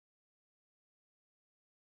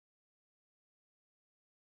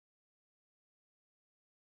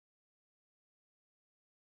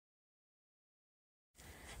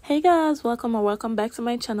Hey guys, welcome or welcome back to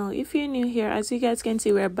my channel. If you're new here, as you guys can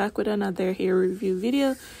see, we're back with another hair review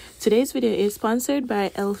video. Today's video is sponsored by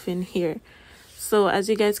ElfinHair. So as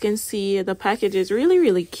you guys can see, the package is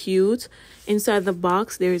really cute. Inside the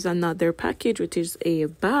box there is another package, which is a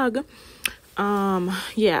bag.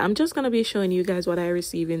 Yeah, I'm just gonna be showing you guys what I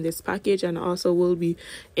received in this package, and also will be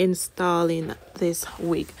installing this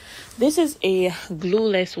wig. This is a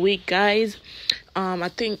glueless wig, guys. I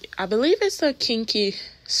believe it's a kinky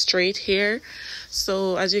straight hair.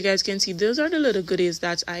 So as you guys can see, those are the little goodies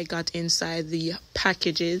that I got inside the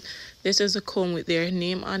packages. This is a comb with their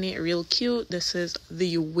name on it, real cute. This is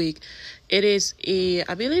the wig. It is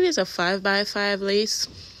I believe it's a 5x5 lace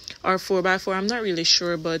or 4x4, I'm not really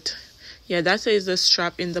sure, but yeah, that is the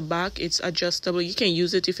strap in the back. It's adjustable. You can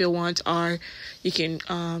use it if you want, or you can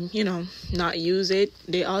not use it.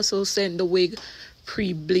 They also send the wig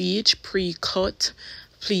pre-bleach, pre-cut,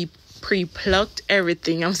 pre-plucked,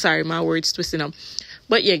 everything. I'm sorry, my words twisting up.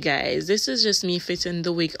 But yeah, guys, this is just me fitting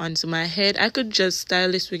the wig onto my head. I could just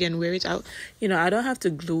style this wig and wear it out. I don't have to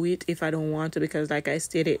glue it if I don't want to, because like I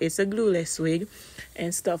stated, it's a glueless wig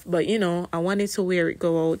and stuff. But I wanted to wear it,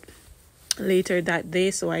 go out later that day,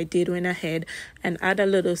 so I did went ahead and add a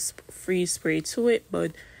little freeze spray to it.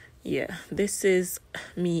 But yeah, this is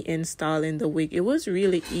me installing the wig. It was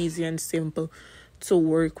really easy and simple to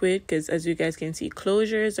work with, because as you guys can see,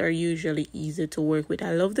 closures are usually easy to work with.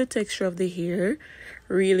 I love the texture of the hair,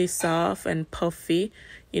 really soft and puffy,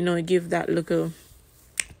 give that little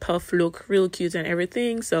puff look, real cute and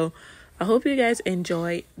everything. So I hope you guys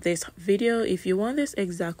enjoy this video. If you want this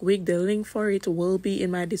exact wig, the link for it will be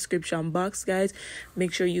in my description box, guys.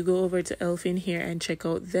 Make sure you go over to ElfinHair and check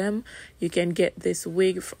out them. You can get this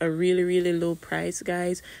wig for a really low price,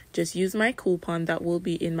 guys. Just use my coupon that will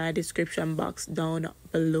be in my description box down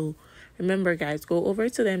below. Remember, guys, go over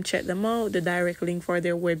to them, check them out. The direct link for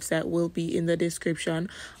their website will be in the description,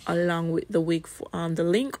 along with the wig, the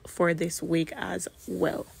link for this wig as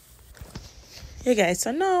well. Hey guys,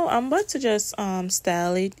 so now I'm about to just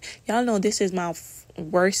style it. Y'all know this is my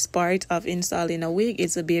worst part of installing a wig.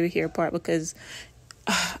 It's the baby hair part, because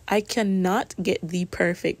I cannot get the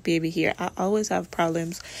perfect baby hair. I always have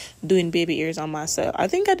problems doing baby hairs on myself. I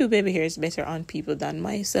think I do baby hairs better on people than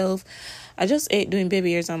myself. I just hate doing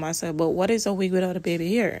baby hairs on myself. But what is a wig without a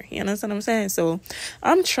baby hair? You know what I'm saying? So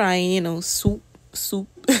I'm trying, soup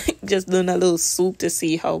just doing a little soup to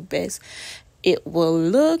see how best it will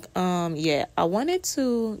look. Yeah, I wanted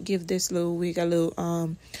to give this little wig a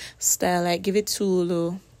little style, like give it to a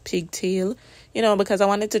little pigtail, because I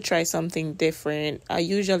wanted to try something different. I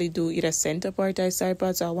usually do either center part or side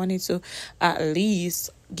part, so I wanted to at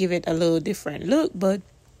least give it a little different look. But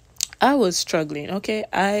I was struggling. Okay,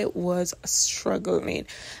 I was struggling.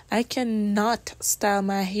 I cannot style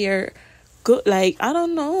my hair good. Like, I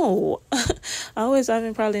don't know. I always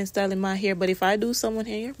having problems styling my hair, but if I do someone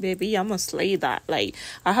hair, baby, I'm gonna slay that. Like,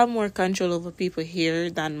 I have more control over people's hair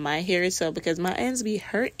than my hair itself, because my ends be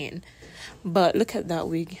hurting. But look at that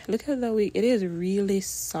wig. Look at that wig. It is really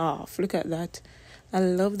soft. Look at that. I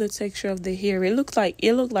love the texture of the hair. It looked like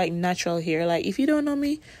natural hair. Like, if you don't know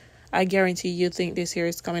me, I guarantee you think this hair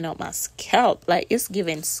is coming out my scalp. Like, it's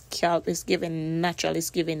giving scalp, it's giving natural, it's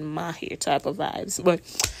giving my hair type of vibes. But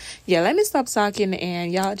yeah, let me stop talking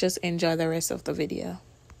and y'all just enjoy the rest of the video.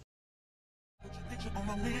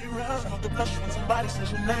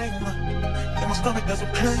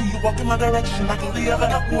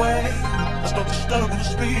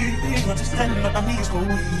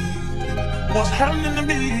 What's happening to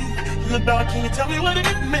me in the dark? Can you tell me what it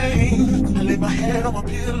means? I lay my head on my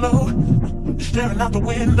pillow, staring out the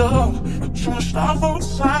window, trying to stop for a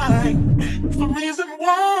sign. It's the reason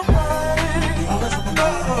why. All that's on the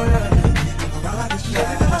door, yeah. Ride is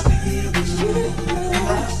baby, I see you,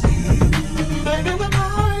 I see you. Baby, when I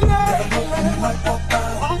might walk by,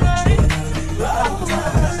 okay.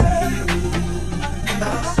 I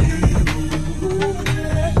see you.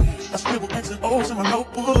 I scribble X's and O's in my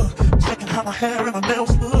notebook, how my hair and my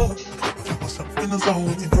nails look. Feel myself in the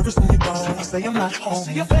zone, you're nervous when you go. I say I'm not home.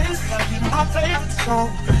 See your face, like in my favorite song.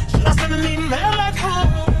 Should I send an email at home?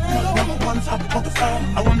 Number one topic on the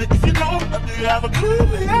phone. I wonder if you know, or do you have a clue?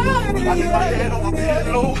 I lay my head on my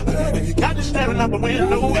pillow, and you got me staring out the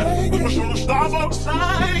window. We're showing the stars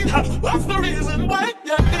outside. That's the reason why.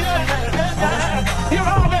 Yeah. You're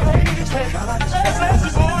all that hate. Sexy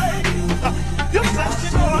boy. You're sexy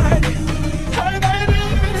boy. Hey, baby.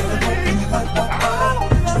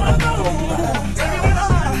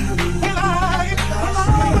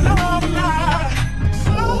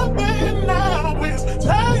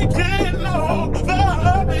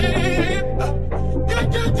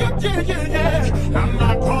 I'm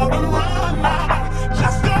not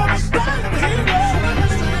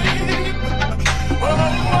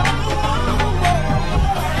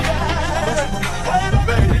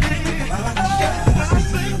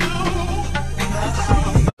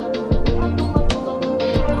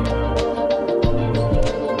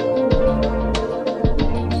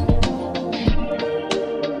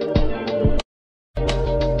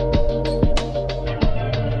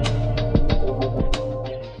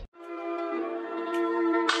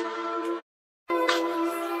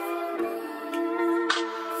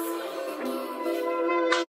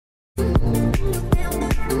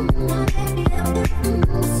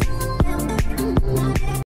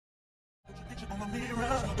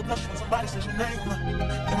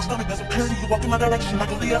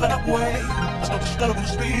subway. I start to stutter when I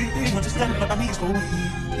speak. I'm just standing like my knees go weak.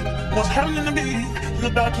 What's happening to me? In the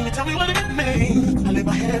dark, can you tell me what it means? I lay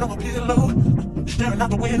my head on my pillow, staring out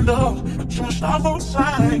the window, trying to start for a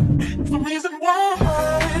sign. The reason why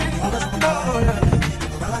all that's going on,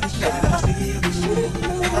 I see you,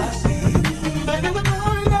 I see you, baby, we're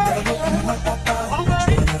going right. All right, I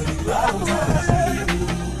see you,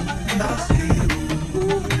 and I see you.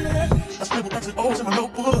 I scribble X's and O's in my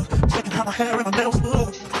notebook, checking how my hair and my nails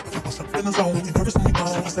look. Myself in the zone, get nervous when we go.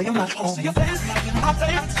 I say I'm not home. See your face, my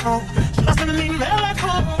favorite song. Should I send an email at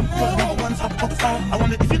home? Put number one top on the phone. I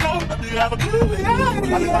wonder if you know, do you have a clue?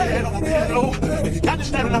 I lay my head on the pillow. If you got me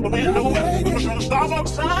staring out the window, you're trying to start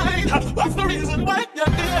outside. What's the reason why you're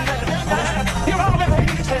there?